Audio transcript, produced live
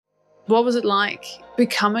What was it like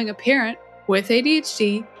becoming a parent with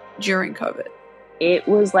ADHD during COVID? It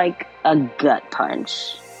was like a gut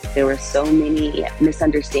punch. There were so many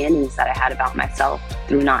misunderstandings that I had about myself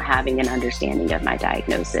through not having an understanding of my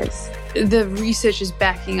diagnosis. The research is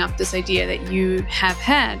backing up this idea that you have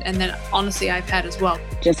had, and that honestly I've had as well.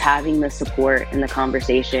 Just having the support and the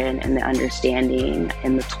conversation and the understanding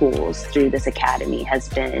and the tools through this academy has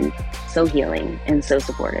been so healing and so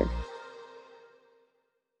supportive.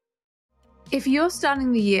 If you're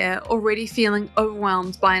starting the year already feeling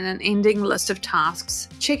overwhelmed by an unending list of tasks,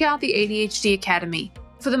 check out the ADHD Academy.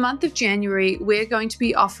 For the month of January, we're going to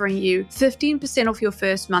be offering you 15% off your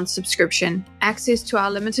first month subscription, access to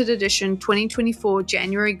our limited edition 2024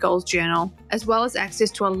 January Goals Journal, as well as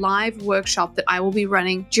access to a live workshop that I will be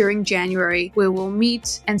running during January, where we'll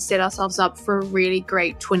meet and set ourselves up for a really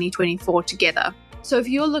great 2024 together. So if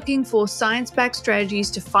you're looking for science-backed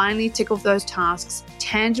strategies to finally tick off those tasks,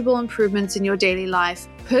 tangible improvements in your daily life,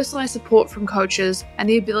 personalized support from coaches, and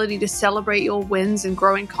the ability to celebrate your wins and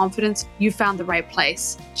grow in confidence, you found the right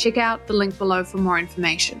place. Check out the link below for more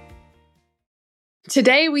information.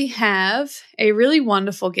 Today we have a really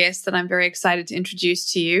wonderful guest that I'm very excited to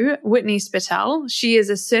introduce to you, Whitney Spettel. She is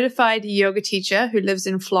a certified yoga teacher who lives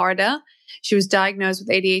in Florida. She was diagnosed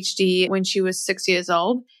with ADHD when she was 6 years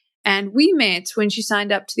old. And we met when she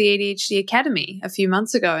signed up to the ADHD Academy a few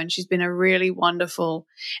months ago, and she's been a really wonderful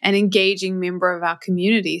and engaging member of our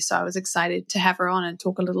community. So I was excited to have her on and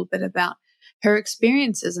talk a little bit about her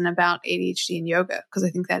experiences and about ADHD and yoga, because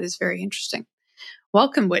I think that is very interesting.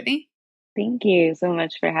 Welcome, Whitney. Thank you so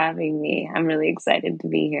much for having me. I'm really excited to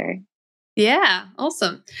be here. Yeah,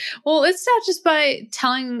 awesome. Well, let's start just by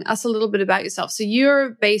telling us a little bit about yourself. So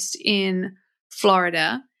you're based in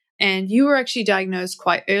Florida, and you were actually diagnosed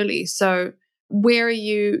quite early. So where are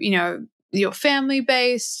you, your family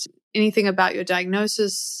based? Anything about your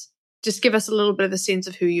diagnosis? Just give us a little bit of a sense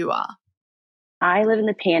of who you are. I live in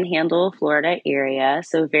the Panhandle, Florida area,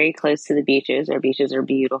 so very close to the beaches. Our beaches are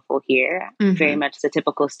beautiful here. Mm-hmm. Very much the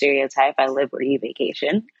typical stereotype. I live where you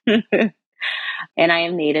vacation. And I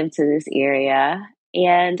am native to this area.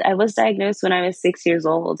 And I was diagnosed when I was 6 years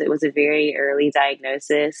old. It was a very early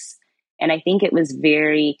diagnosis. And I think it was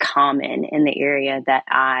very common in the area that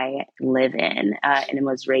I live in and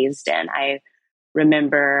was raised in. I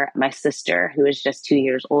remember my sister, who was just 2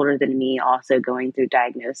 years older than me, also going through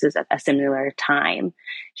diagnosis at a similar time.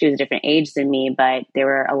 She was a different age than me, but there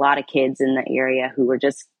were a lot of kids in the area who were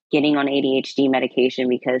just getting on ADHD medication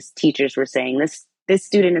because teachers were saying, this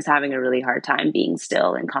student is having a really hard time being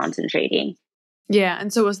still and concentrating. Yeah.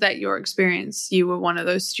 And so was that your experience? You were one of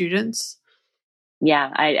those students?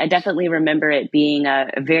 Yeah, I definitely remember it being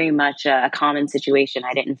a very much a common situation.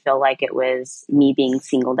 I didn't feel like it was me being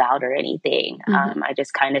singled out or anything. Mm-hmm. I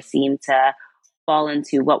just kind of seemed to fall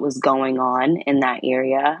into what was going on in that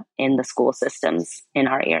area in the school systems in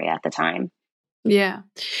our area at the time. Yeah.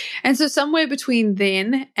 And so somewhere between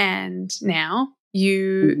then and now,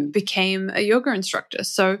 you became a yoga instructor.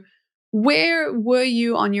 So where were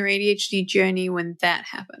you on your ADHD journey when that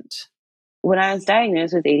happened? When I was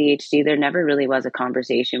diagnosed with ADHD, there never really was a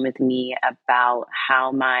conversation with me about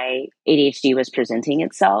how my ADHD was presenting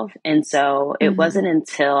itself. And so it wasn't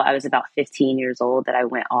until I was about 15 years old that I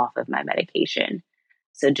went off of my medication.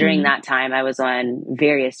 So during that time, I was on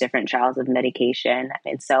various different trials of medication.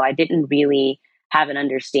 And so I didn't really have an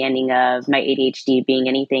understanding of my ADHD being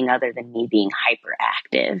anything other than me being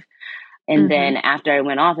hyperactive. And then after I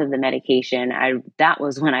went off of the medication, that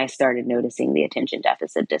was when I started noticing the attention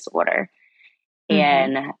deficit disorder.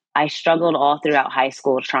 And I struggled all throughout high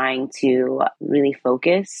school trying to really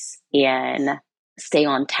focus and stay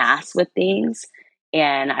on task with things.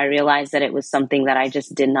 And I realized that it was something that I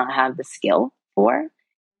just did not have the skill for,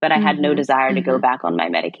 but I had no desire to go back on my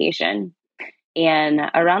medication. And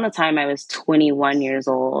around the time I was 21 years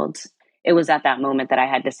old, it was at that moment that I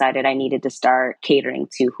had decided I needed to start catering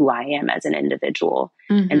to who I am as an individual.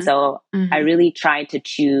 And so I really tried to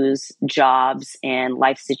choose jobs and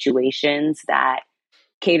life situations that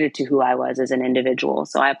catered to who I was as an individual.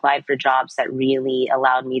 So I applied for jobs that really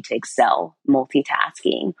allowed me to excel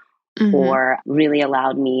multitasking or really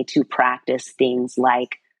allowed me to practice things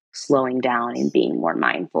like slowing down and being more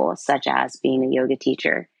mindful, such as being a yoga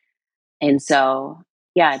teacher. And so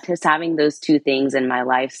yeah, just having those two things in my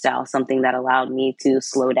lifestyle, something that allowed me to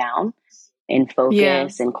slow down and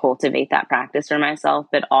focus and cultivate that practice for myself,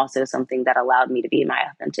 but also something that allowed me to be my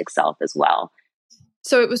authentic self as well.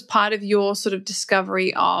 So it was part of your sort of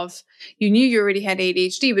discovery of, you knew you already had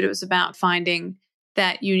ADHD, but it was about finding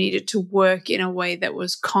that you needed to work in a way that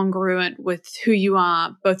was congruent with who you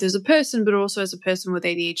are, both as a person, but also as a person with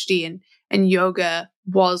ADHD, and yoga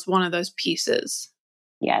was one of those pieces.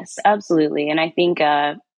 Yes, absolutely. And I think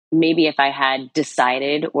maybe if I had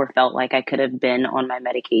decided or felt like I could have been on my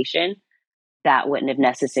medication, that wouldn't have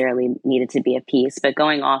necessarily needed to be a piece. But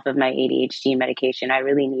going off of my ADHD medication, I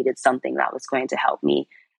really needed something that was going to help me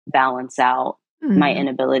balance out my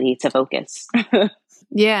inability to focus.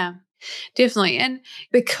 Yeah, definitely. And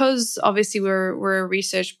because obviously we're a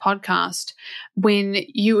research podcast, when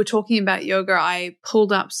you were talking about yoga, I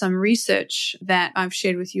pulled up some research that I've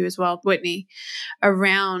shared with you as well, Whitney,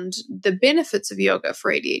 around the benefits of yoga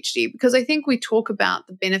for ADHD, because I think we talk about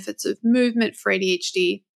the benefits of movement for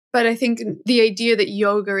ADHD, but I think the idea that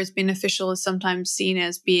yoga is beneficial is sometimes seen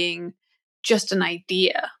as being just an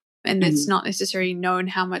idea. And it's not necessarily known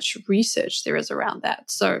how much research there is around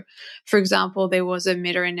that. So, for example, there was a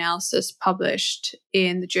meta-analysis published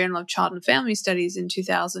in the Journal of Child and Family Studies in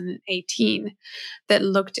 2018 that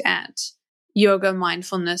looked at yoga,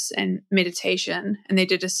 mindfulness, and meditation. And they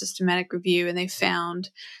did a systematic review, and they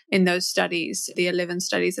found in those studies, the 11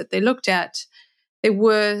 studies that they looked at, there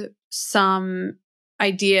were some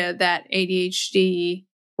idea that ADHD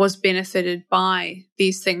was benefited by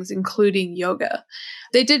these things, including yoga.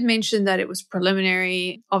 They did mention that it was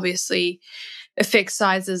preliminary, obviously effect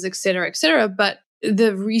sizes, et cetera, but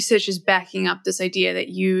the research is backing up this idea that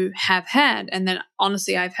you have had, and then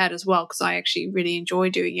honestly I've had as well, because I actually really enjoy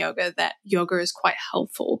doing yoga, that yoga is quite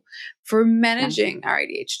helpful for managing our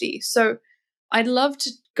ADHD. So I'd love to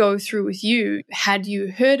go through with you. Had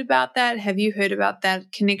you heard about that? Have you heard about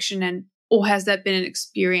that connection, or has that been an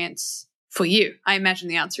experience for you? I imagine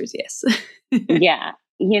the answer is yes. Yeah.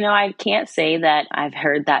 I can't say that I've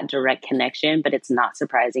heard that direct connection, but it's not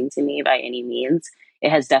surprising to me by any means.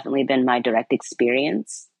 It has definitely been my direct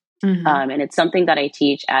experience. And it's something that I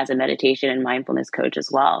teach as a meditation and mindfulness coach as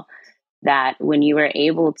well, that when you are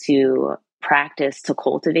able to practice to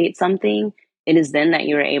cultivate something, it is then that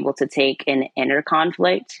you are able to take an inner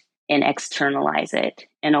conflict and externalize it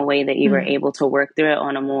in a way that you are able to work through it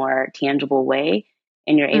on a more tangible way.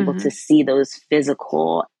 And you're able to see those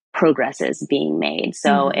physical progresses being made.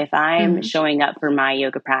 So if I'm showing up for my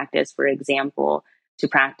yoga practice, for example, to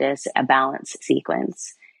practice a balance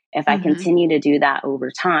sequence, if I continue to do that over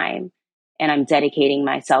time, and I'm dedicating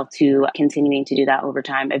myself to continuing to do that over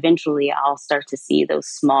time, eventually I'll start to see those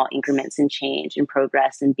small increments in change and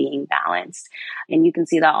progress and being balanced. And you can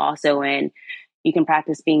see that also in you can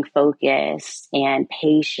practice being focused and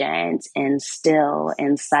patient and still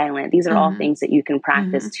and silent. These are all things that you can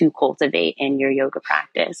practice to cultivate in your yoga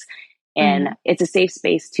practice. And it's a safe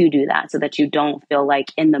space to do that, so that you don't feel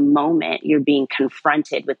like in the moment you're being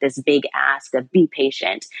confronted with this big ask of be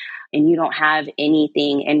patient, and you don't have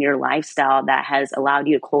anything in your lifestyle that has allowed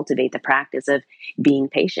you to cultivate the practice of being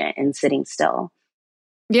patient and sitting still.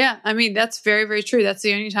 Yeah, I mean, that's very, very true. That's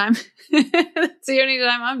the only time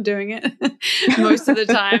I'm doing it. Most of the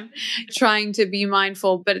time, trying to be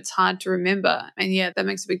mindful, but it's hard to remember. And yeah, that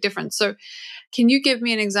makes a big difference. So can you give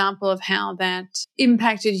me an example of how that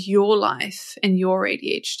impacted your life and your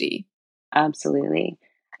ADHD? Absolutely.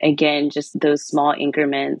 Again, just those small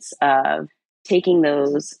increments of taking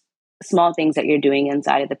those small things that you're doing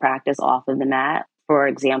inside of the practice off of the mat. For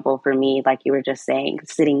example, for me, like you were just saying,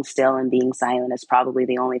 sitting still and being silent is probably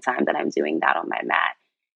the only time that I'm doing that on my mat.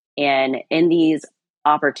 And in these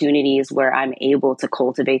opportunities where I'm able to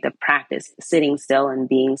cultivate the practice, sitting still and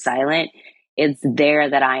being silent, it's there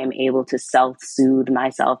that I am able to self-soothe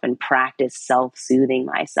myself and practice self-soothing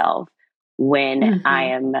myself when I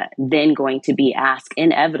am then going to be asked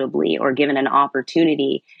inevitably or given an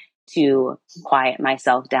opportunity to quiet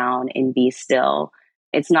myself down and be still.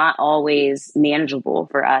 It's not always manageable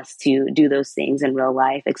for us to do those things in real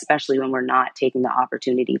life, especially when we're not taking the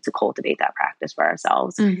opportunity to cultivate that practice for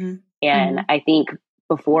ourselves. And I think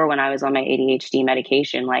before, when I was on my ADHD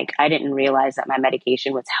medication, like I didn't realize that my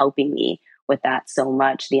medication was helping me with that so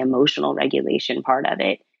much, the emotional regulation part of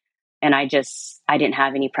it. And I didn't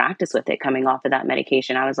have any practice with it coming off of that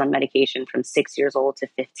medication. I was on medication from 6 years old to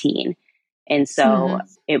 15. And so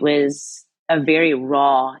it was a very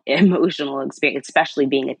raw emotional experience, especially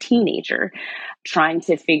being a teenager, trying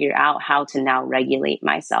to figure out how to now regulate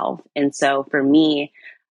myself. And so for me,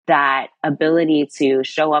 that ability to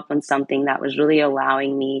show up on something that was really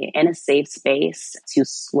allowing me in a safe space to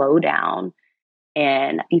slow down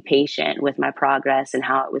and be patient with my progress and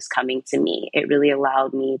how it was coming to me, it really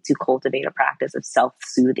allowed me to cultivate a practice of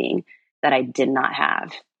self-soothing that I did not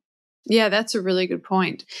have. Yeah, that's a really good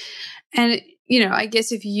point. And, I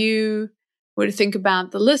guess if you were to think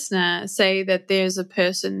about the listener, say that there's a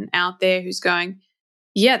person out there who's going,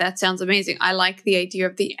 yeah, that sounds amazing. I like the idea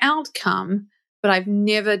of the outcome, but I've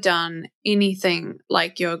never done anything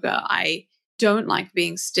like yoga. I don't like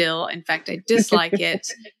being still. In fact, I dislike it.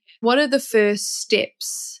 What are the first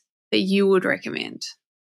steps that you would recommend?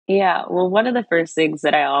 Yeah, well, one of the first things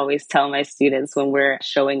that I always tell my students when we're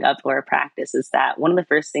showing up for a practice is that one of the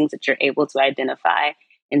first things that you're able to identify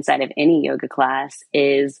inside of any yoga class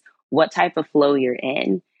is what type of flow you're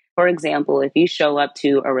in. For example, if you show up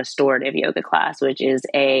to a restorative yoga class, which is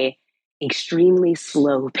a extremely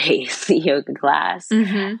slow pace yoga class,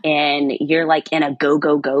 and you're like in a go,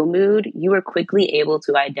 go, go mood, you are quickly able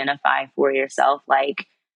to identify for yourself, like,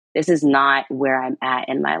 this is not where I'm at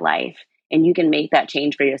in my life. And you can make that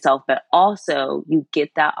change for yourself, but also you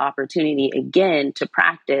get that opportunity again to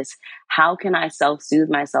practice. How can I self-soothe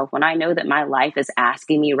myself when I know that my life is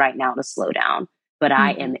asking me right now to slow down, but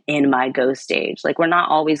I am in my go stage? Like, we're not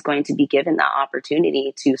always going to be given that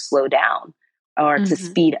opportunity to slow down or to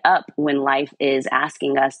speed up when life is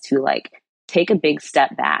asking us to, like, take a big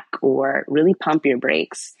step back or really pump your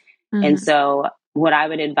brakes. And so what I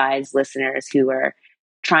would advise listeners who are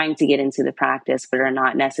trying to get into the practice, but are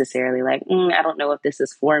not necessarily like, I don't know if this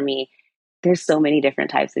is for me. There's so many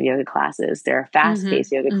different types of yoga classes. There are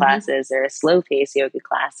fast-paced yoga classes. There are slow-paced yoga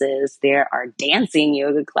classes. There are dancing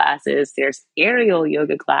yoga classes. There's aerial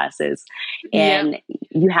yoga classes. And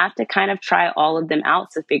you have to kind of try all of them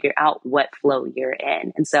out to figure out what flow you're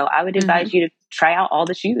in. And so I would advise you to try out all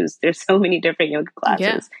the shoes. There's so many different yoga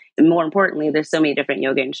classes. And more importantly, there's so many different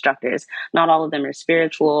yoga instructors. Not all of them are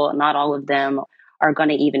spiritual. Not all of them are going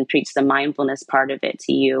to even preach the mindfulness part of it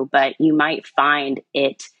to you, but you might find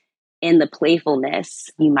it in the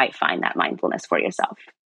playfulness. You might find that mindfulness for yourself.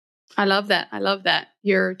 I love that. I love that.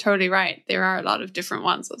 You're totally right. There are a lot of different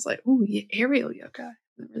ones. I was like, oh, yeah, aerial yoga.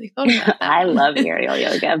 I haven't really thought about that. I love aerial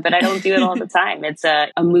yoga, but I don't do it all the time. It's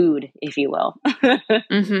a mood, if you will.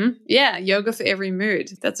 Yeah, yoga for every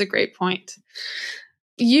mood. That's a great point.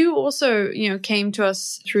 You also, came to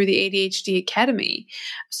us through the ADHD Academy.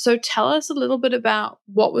 So tell us a little bit about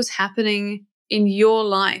what was happening in your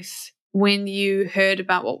life when you heard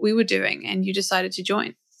about what we were doing and you decided to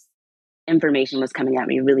join. Information was coming at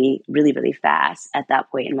me really, really, really fast at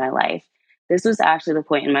that point in my life. This was actually the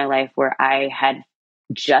point in my life where I had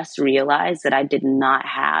just realized that I did not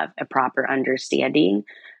have a proper understanding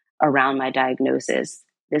around my diagnosis.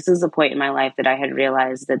 This is a point in my life that I had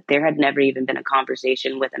realized that there had never even been a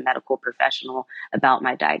conversation with a medical professional about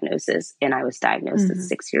my diagnosis. And I was diagnosed at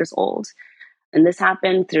 6 years old. And this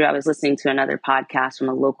happened through, I was listening to another podcast from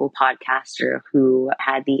a local podcaster who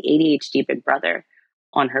had the ADHD big brother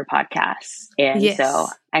on her podcast. And so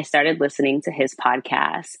I started listening to his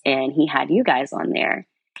podcast, and he had you guys on there.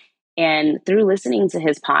 And through listening to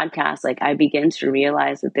his podcast, like, I began to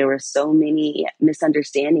realize that there were so many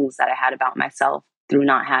misunderstandings that I had about myself through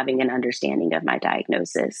not having an understanding of my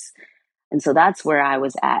diagnosis. And so that's where I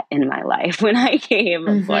was at in my life when I came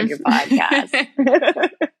on your podcast.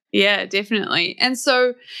 Yeah, definitely. And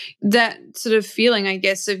so that sort of feeling, I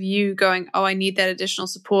guess, of you going, oh, I need that additional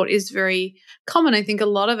support is very common. I think a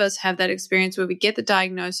lot of us have that experience where we get the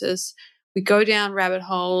diagnosis, we go down rabbit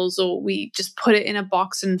holes, or we just put it in a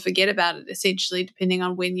box and forget about it, essentially, depending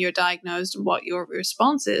on when you're diagnosed and what your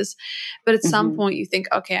response is. But at some point you think,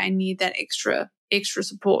 okay, I need that extra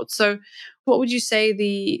support. So what would you say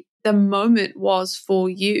the moment was for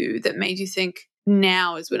you that made you think,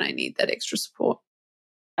 now is when I need that extra support?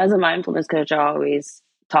 As a mindfulness coach, I always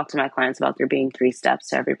talk to my clients about there being 3 steps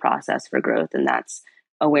to every process for growth. And that's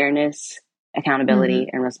awareness, accountability,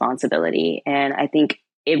 and responsibility. And I think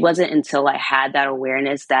it wasn't until I had that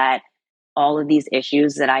awareness that all of these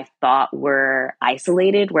issues that I thought were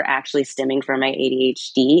isolated were actually stemming from my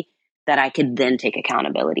ADHD, that I could then take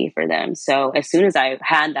accountability for them. So as soon as I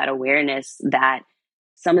had that awareness that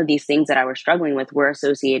some of these things that I was struggling with were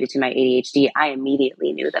associated to my ADHD, I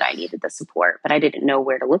immediately knew that I needed the support, but I didn't know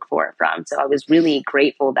where to look for it from. So I was really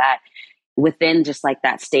grateful that within just like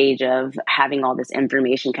that stage of having all this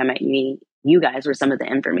information come at me, you guys were some of the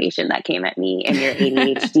information that came at me, and your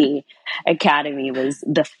ADHD Academy was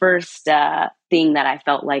the first thing that I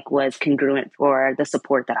felt like was congruent for the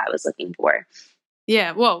support that I was looking for.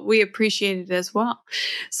 Yeah, well, we appreciate it as well.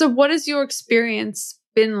 So what has your experience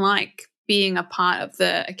been like being a part of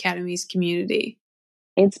the Academy's community?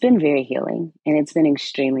 It's been very healing, and it's been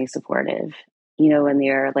extremely supportive. You know, when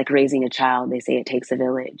they're like raising a child, they say it takes a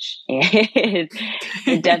village. And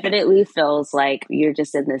it definitely feels like you're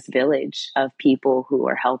just in this village of people who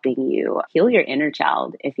are helping you heal your inner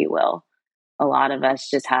child, if you will. A lot of us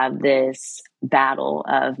just have this battle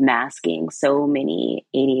of masking so many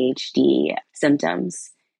ADHD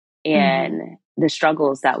symptoms and the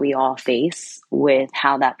struggles that we all face with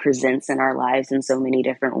how that presents in our lives in so many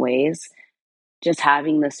different ways. just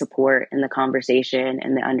having the support and the conversation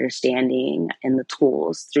and the understanding and the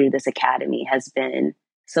tools through this academy has been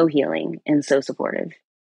so healing and so supportive.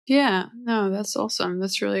 Yeah, no, that's awesome.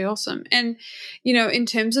 That's really awesome. And, in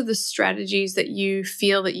terms of the strategies that you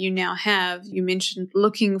feel that you now have, you mentioned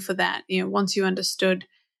looking for that, once you understood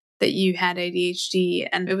that you had ADHD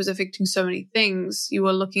and it was affecting so many things, you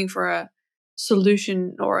were looking for a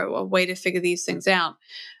solution or a way to figure these things out.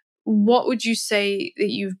 What would you say that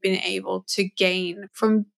you've been able to gain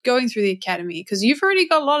from going through the academy? Because you've already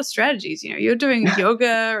got a lot of strategies. You're doing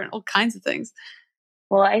yoga and all kinds of things.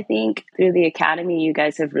 Well, I think through the academy, you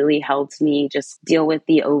guys have really helped me just deal with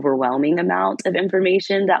the overwhelming amount of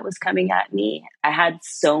information that was coming at me. I had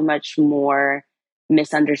so much more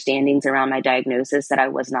misunderstandings around my diagnosis that I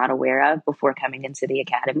was not aware of before coming into the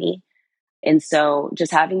academy. And so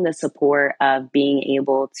just having the support of being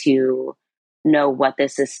able to know what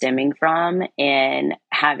this is stemming from and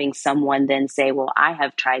having someone then say, well, I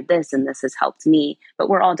have tried this and this has helped me, but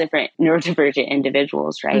we're all different neurodivergent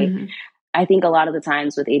individuals, right? Mm-hmm. I think a lot of the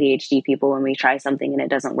times with ADHD people, when we try something and it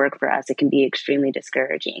doesn't work for us, it can be extremely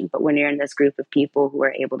discouraging. But when you're in this group of people who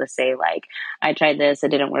are able to say, like, I tried this, it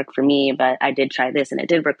didn't work for me, but I did try this and it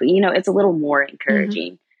did work for you, it's a little more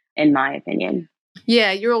encouraging, in my opinion.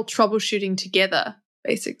 Yeah, you're all troubleshooting together,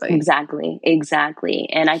 basically. Exactly.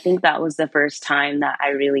 And I think that was the first time that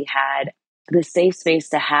I really had the safe space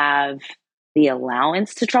to have the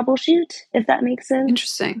allowance to troubleshoot, if that makes sense.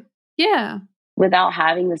 Interesting. Yeah. Without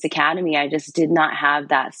having this academy, I just did not have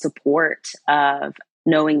that support of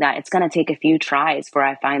knowing that it's going to take a few tries before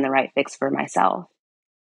I find the right fix for myself.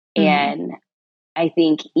 Mm-hmm. And I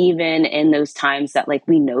think even in those times that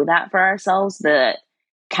we know that for ourselves, the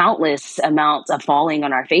countless amounts of falling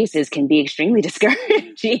on our faces can be extremely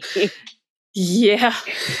discouraging. Yeah.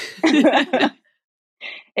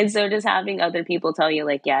 And so just having other people tell you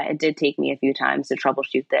yeah, it did take me a few times to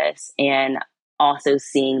troubleshoot this, and also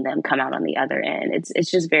seeing them come out on the other end, it's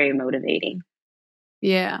just very motivating.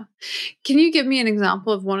 Yeah. Can you give me an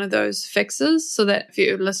example of one of those fixes so that if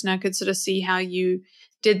your listener could sort of see how you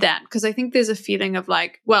did that? Because I think there's a feeling of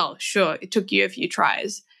well, sure, it took you a few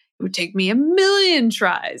tries. It would take me a million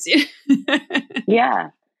tries. Yeah.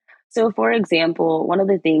 So for example, one of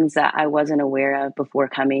the things that I wasn't aware of before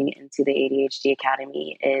coming into the ADHD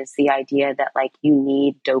Academy is the idea that you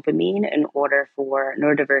need dopamine in order for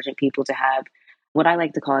neurodivergent people to have what I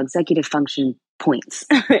like to call executive function points,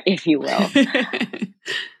 if you will.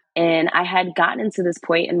 And I had gotten into this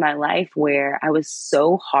point in my life where I was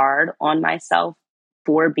so hard on myself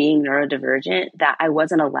for being neurodivergent that I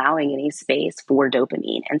wasn't allowing any space for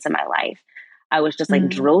dopamine into my life. I was just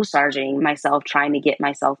drill sergeanting myself, trying to get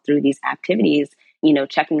myself through these activities,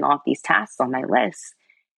 checking off these tasks on my list.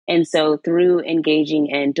 And so through engaging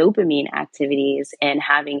in dopamine activities and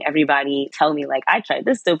having everybody tell me I tried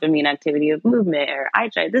this dopamine activity of movement, or I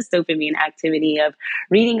tried this dopamine activity of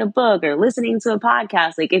reading a book or listening to a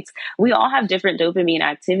podcast. We all have different dopamine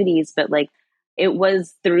activities, but it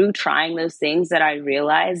was through trying those things that I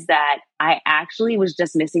realized that I actually was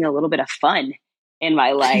just missing a little bit of fun in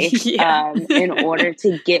my life in order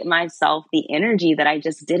to get myself the energy that I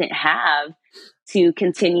just didn't have to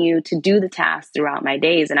continue to do the tasks throughout my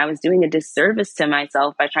days. And I was doing a disservice to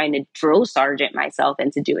myself by trying to drill sergeant myself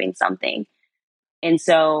into doing something. And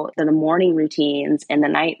so the morning routines and the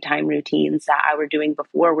nighttime routines that I were doing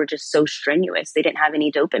before were just so strenuous. They didn't have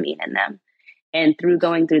any dopamine in them. And through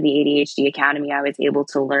going through the ADHD Academy, I was able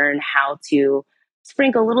to learn how to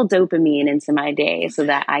sprinkle a little dopamine into my day so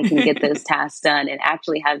that I can get those tasks done and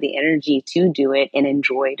actually have the energy to do it and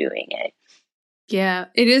enjoy doing it. Yeah,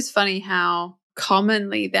 it is funny how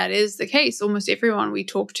commonly that is the case. Almost everyone we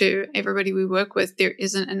talk to, everybody we work with, there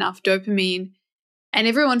isn't enough dopamine. And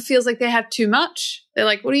everyone feels like they have too much. They're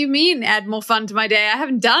like, what do you mean add more fun to my day? I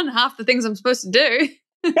haven't done half the things I'm supposed to do.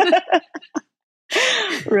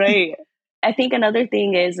 Right. I think another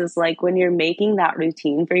thing is when you're making that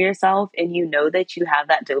routine for yourself and you know that you have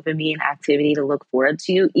that dopamine activity to look forward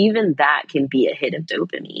to, even that can be a hit of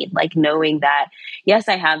dopamine. Knowing that, yes,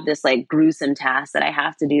 I have this gruesome task that I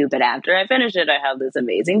have to do, but after I finish it, I have this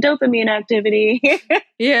amazing dopamine activity.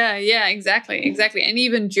 Yeah, exactly. And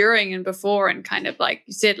even during and before, and kind of like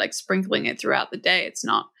you said, sprinkling it throughout the day. It's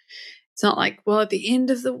not well, at the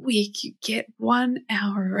end of the week, you get 1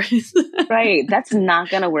 hour. Right. That's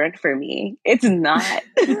not going to work for me. It's not.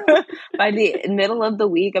 By the middle of the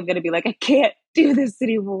week, I'm going to be I can't do this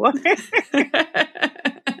anymore.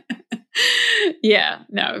 Yeah,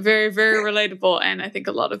 no, very, very relatable. And I think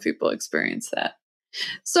a lot of people experience that.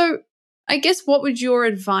 So I guess what would your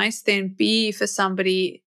advice then be for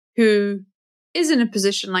somebody who is in a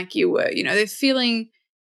position like you were? They're feeling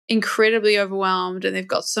incredibly overwhelmed and they've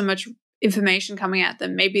got so much information coming at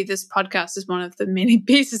them. Maybe this podcast is one of the many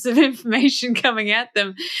pieces of information coming at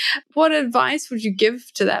them. What advice would you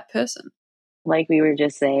give to that person? Like we were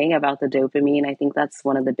just saying about the dopamine, I think that's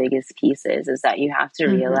one of the biggest pieces, is that you have to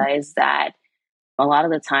realize that a lot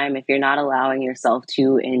of the time, if you're not allowing yourself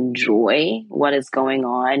to enjoy what is going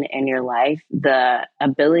on in your life, the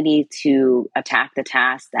ability to attack the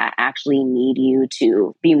tasks that actually need you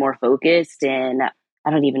to be more focused, and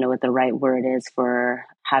I don't even know what the right word is for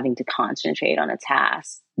having to concentrate on a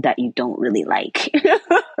task that you don't really like.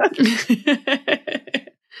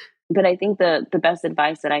 But I think the best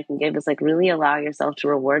advice that I can give is like really allow yourself to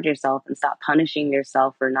reward yourself and stop punishing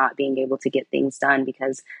yourself for not being able to get things done,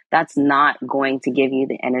 because that's not going to give you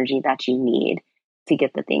the energy that you need to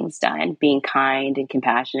get the things done. Being kind and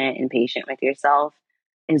compassionate and patient with yourself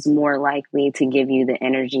is more likely to give you the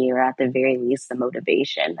energy, or at the very least, the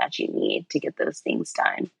motivation that you need to get those things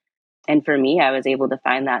done. And for me, I was able to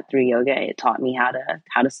find that through yoga. It taught me how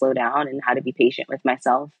to slow down and how to be patient with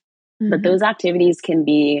myself. But those activities can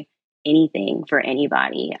be anything for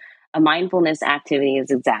anybody. A mindfulness activity is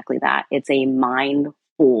exactly that. It's a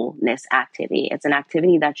mindfulness activity. It's an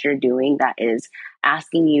activity that you're doing that is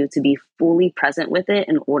asking you to be fully present with it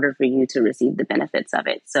in order for you to receive the benefits of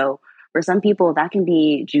it. So for some people, that can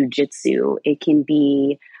be jujitsu. It can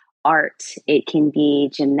be art. It can be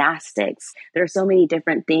gymnastics. There are so many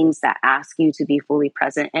different things that ask you to be fully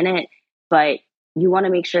present in it, but you want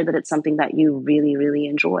to make sure that it's something that you really, really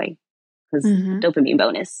enjoy. Because dopamine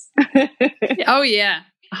bonus. Oh, yeah.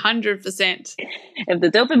 100%. If the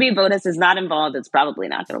dopamine bonus is not involved, it's probably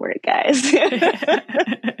not going to work, guys.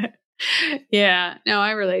 Yeah. No,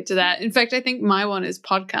 I relate to that. In fact, I think my one is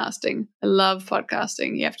podcasting. I love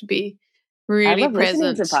podcasting. You have to be really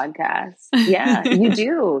present. Listening to podcasts. Yeah, you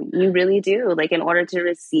do. You really do. Like, in order to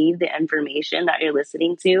receive the information that you're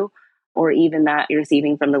listening to, or even that you're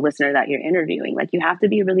receiving from the listener that you're interviewing, like, you have to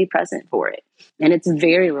be really present for it. And it's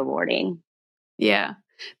very rewarding. Yeah.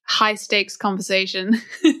 High stakes conversation.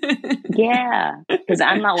 Yeah. Because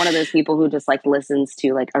I'm not one of those people who just like listens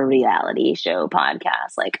to like a reality show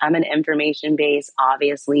podcast. Like, I'm an information based,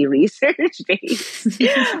 obviously research based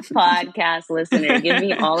podcast listener. Give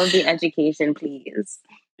me all of the education, please.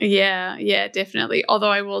 Yeah, definitely. Although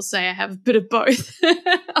I will say I have a bit of both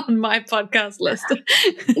on my podcast list.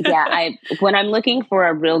 Yeah, when I'm looking for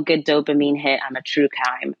a real good dopamine hit, I'm a true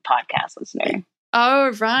crime podcast listener.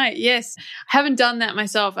 Oh, right. Yes. I haven't done that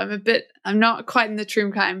myself. I'm not quite in the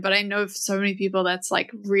true crime, but I know for so many people that's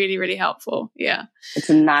like really, really helpful. Yeah. It's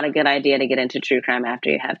not a good idea to get into true crime after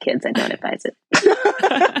you have kids. I don't advise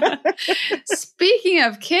it. Speaking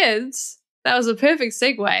of kids, that was a perfect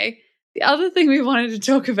segue. The other thing we wanted to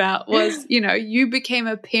talk about was, you became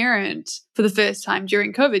a parent for the first time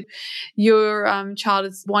during COVID. Your child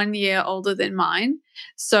is 1 year older than mine.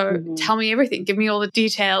 So tell me everything. Give me all the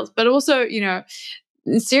details. But also,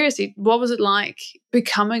 seriously, what was it like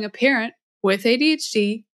becoming a parent with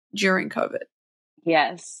ADHD during COVID?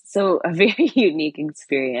 Yes. So a very unique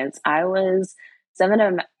experience. I was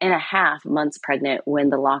 7.5 months pregnant when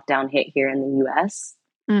the lockdown hit here in the US.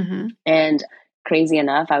 And crazy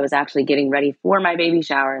enough, I was actually getting ready for my baby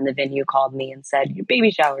shower, and the venue called me and said, "Your baby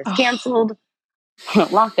shower is canceled.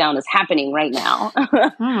 Lockdown is happening right now."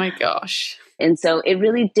 Oh my gosh. And so it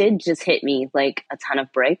really did just hit me like a ton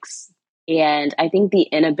of bricks. And I think the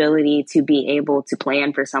inability to be able to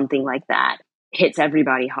plan for something like that hits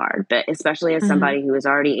everybody hard, but especially as somebody who is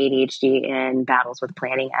already ADHD and battles with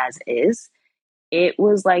planning as is, it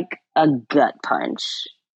was like a gut punch.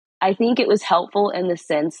 I think it was helpful in the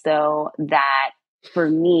sense, though, that for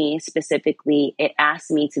me specifically, it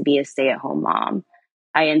asked me to be a stay-at-home mom.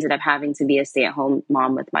 I ended up having to be a stay-at-home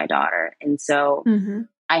mom with my daughter. And so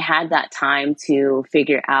I had that time to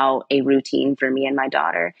figure out a routine for me and my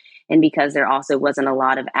daughter. And because there also wasn't a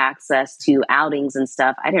lot of access to outings and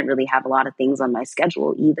stuff, I didn't really have a lot of things on my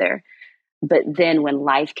schedule either. But then when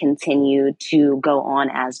life continued to go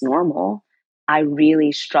on as normal, I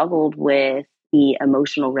really struggled with the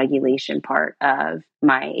emotional regulation part of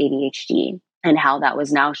my ADHD and how that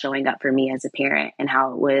was now showing up for me as a parent and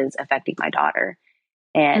how it was affecting my daughter.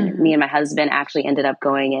 And me and my husband actually ended up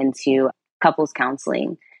going into couples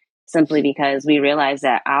counseling simply because we realized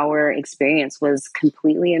that our experience was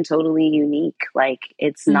completely and totally unique. Like,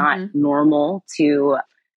 it's not normal to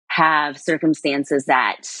have circumstances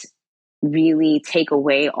that really take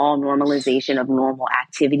away all normalization of normal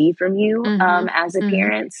activity from you as a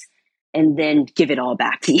parent, and then give it all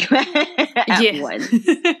back to you at once.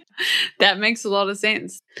 That makes a lot of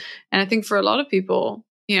sense. And I think for a lot of people,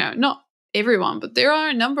 not everyone, but there are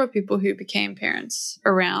a number of people who became parents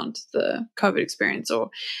around the COVID experience or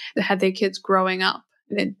they had their kids growing up.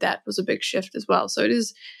 And that was a big shift as well. So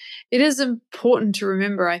it is important to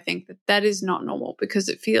remember, I think, that is not normal because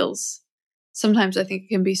it feels, sometimes I think it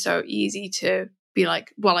can be so easy to be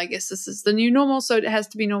like, well, I guess this is the new normal, so it has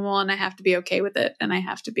to be normal and I have to be okay with it and I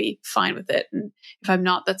have to be fine with it. And if I'm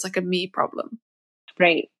not, that's like a me problem.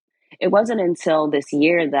 Right. It wasn't until this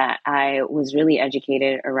year that I was really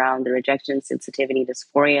educated around the rejection sensitivity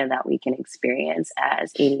dysphoria that we can experience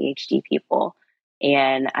as ADHD people.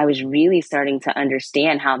 And I was really starting to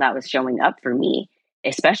understand how that was showing up for me,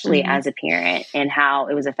 especially as a parent, and how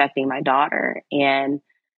it was affecting my daughter. And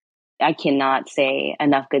I cannot say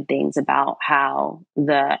enough good things about how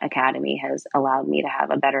the Academy has allowed me to have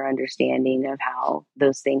a better understanding of how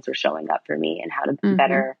those things were showing up for me and how to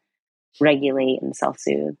better regulate and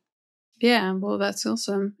self-soothe. Yeah, well, that's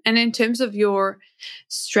awesome. And in terms of your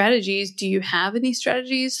strategies, do you have any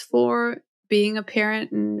strategies for being a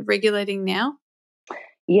parent and regulating now?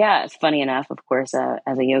 Yeah, it's funny enough, of course,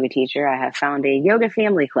 as a yoga teacher, I have found a yoga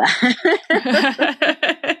family class.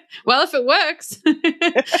 Well, if it works,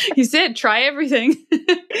 you said try everything.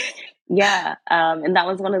 Yeah. And that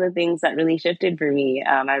was one of the things that really shifted for me.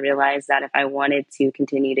 I realized that if I wanted to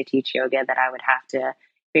continue to teach yoga, that I would have to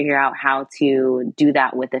figure out how to do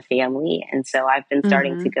that with a family. And so I've been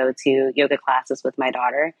starting to go to yoga classes with my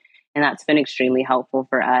daughter. And that's been extremely helpful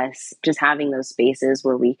for us, just having those spaces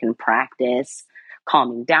where we can practice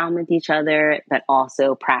calming down with each other, but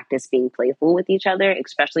also practice being playful with each other,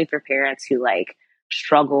 especially for parents who like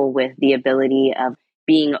struggle with the ability of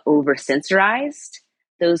being over-sensorized.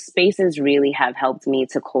 Those spaces really have helped me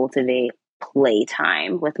to cultivate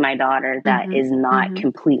playtime with my daughter that is not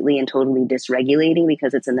completely and totally dysregulating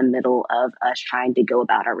because it's in the middle of us trying to go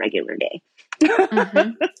about our regular day.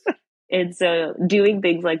 And so doing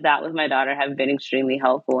things like that with my daughter have been extremely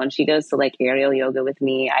helpful. And she goes to like aerial yoga with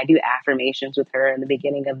me. I do affirmations with her in the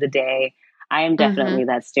beginning of the day. I am definitely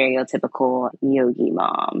that stereotypical yogi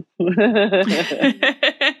mom.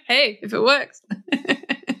 Hey, if it works.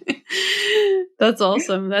 That's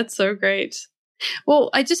awesome. That's so great. Well,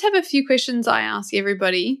 I just have a few questions I ask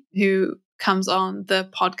everybody who comes on the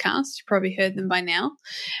podcast. You probably heard them by now.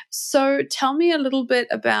 So tell me a little bit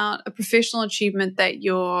about a professional achievement that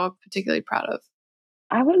you're particularly proud of.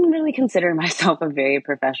 I wouldn't really consider myself a very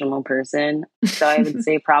professional person. So I would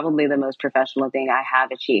say probably the most professional thing I have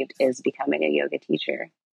achieved is becoming a yoga teacher.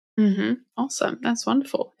 Awesome. That's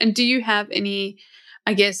wonderful. And do you have any,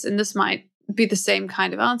 I guess, and this might be the same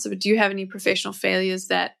kind of answer, but do you have any professional failures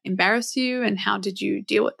that embarrass you and how did you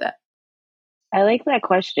deal with that? I like that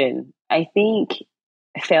question. I think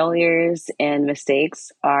failures and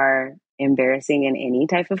mistakes are embarrassing in any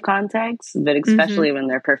type of context, but especially when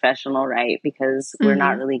they're professional, right? Because we're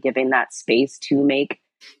not really given that space to make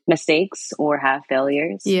mistakes or have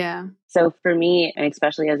failures. Yeah. So for me, and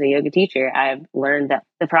especially as a yoga teacher, I've learned that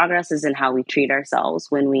the progress is in how we treat ourselves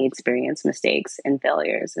when we experience mistakes and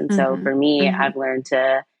failures. And so for me, I've learned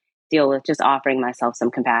to deal with just offering myself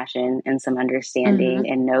some compassion and some understanding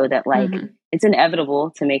and know that like it's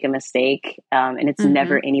inevitable to make a mistake and it's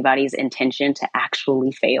never anybody's intention to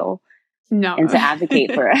actually fail. No. And to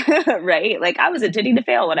advocate for it, right? Like I was intending to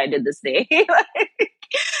fail when I did this thing.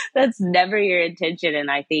 That's never your intention. And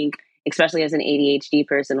I think, especially as an ADHD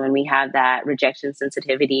person, when we have that rejection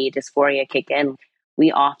sensitivity dysphoria kick in,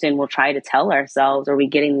 we often will try to tell ourselves, or we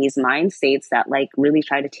get in these mind states that like really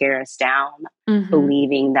try to tear us down,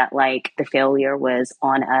 believing that like the failure was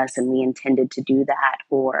on us and we intended to do that,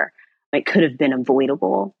 or it could have been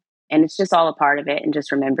avoidable. And it's just all a part of it. And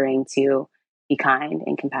just remembering to be kind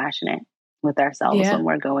and compassionate with ourselves when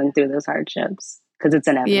we're going through those hardships, because it's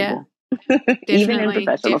inevitable. Even in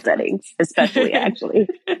professional settings, especially actually.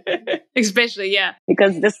 Especially, yeah.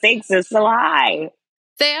 Because the stakes are so high.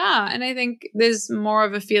 They are. And I think there's more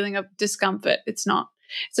of a feeling of discomfort. It's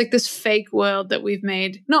like this fake world that we've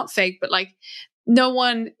made. Not fake, but like no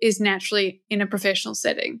one is naturally in a professional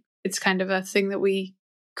setting. It's kind of a thing that we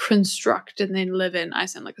construct and then live in. I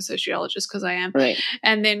sound like a sociologist because I am. Right.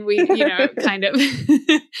 And then we, kind of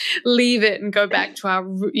leave it and go back to our,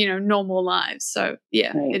 normal lives. So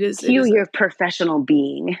yeah, it is. Cue your professional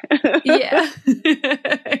being. Yeah,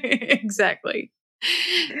 exactly.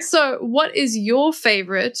 So what is your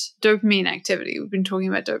favorite dopamine activity? We've been talking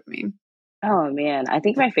about dopamine. Oh man, I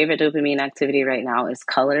think my favorite dopamine activity right now is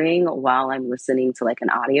coloring while I'm listening to like an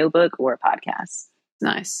audiobook or a podcast.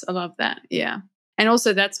 Nice. I love that. Yeah. And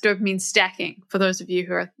also that's dopamine stacking for those of you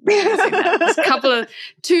who are using that. There's a couple of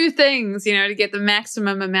two things, to get the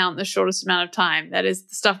maximum amount in the shortest amount of time. That is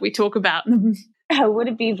the stuff we talk about in I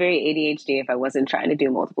wouldn't be very ADHD if I wasn't trying to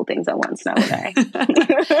do multiple things at once, now would I?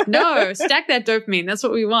 No, stack that dopamine. That's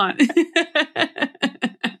what we want.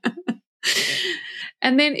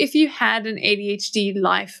 And then if you had an ADHD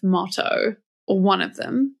life motto, or one of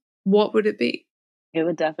them, what would it be? It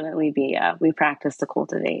would definitely be, we practice to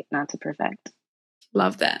cultivate, not to perfect.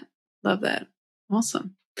 Love that. Love that.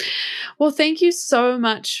 Awesome. Well, thank you so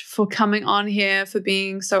much for coming on here, for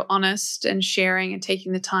being so honest and sharing and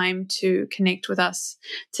taking the time to connect with us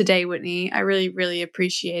today, Whitney. I really, really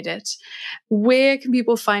appreciate it. Where can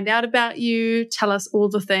people find out about you? Tell us all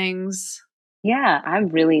the things. Yeah, I'm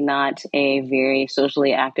really not a very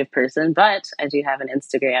socially active person, but I do have an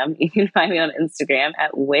Instagram. You can find me on Instagram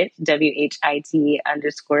at Whit,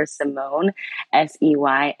 WHIT_Simone,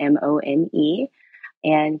 SEYMONE.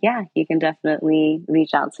 And yeah, you can definitely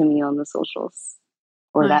reach out to me on the socials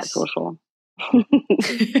or Nice. that social.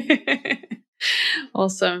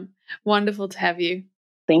 Awesome. Wonderful to have you.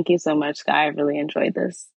 Thank you so much, Sky. I really enjoyed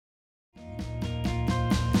this.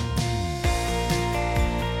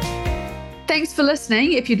 Thanks for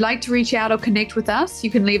listening. If you'd like to reach out or connect with us, you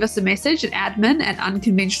can leave us a message at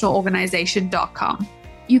admin@unconventionalorganization.com.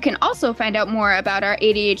 You can also find out more about our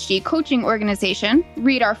ADHD coaching organization,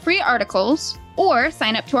 read our free articles, or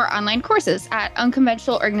sign up to our online courses at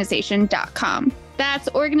unconventionalorganization.com. That's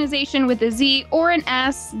organization with a Z or an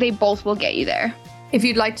S. They both will get you there. If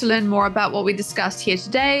you'd like to learn more about what we discussed here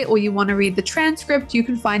today, or you want to read the transcript, you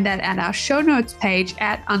can find that at our show notes page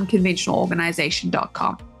at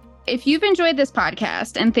unconventionalorganization.com. If you've enjoyed this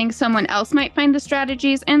podcast and think someone else might find the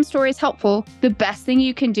strategies and stories helpful, the best thing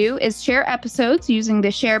you can do is share episodes using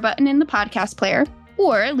the share button in the podcast player,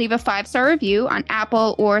 or leave a 5-star review on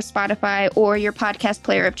Apple or Spotify or your podcast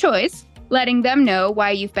player of choice, letting them know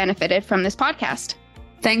why you've benefited from this podcast.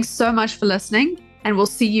 Thanks so much for listening, and we'll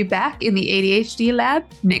see you back in the ADHD lab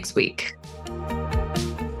next week.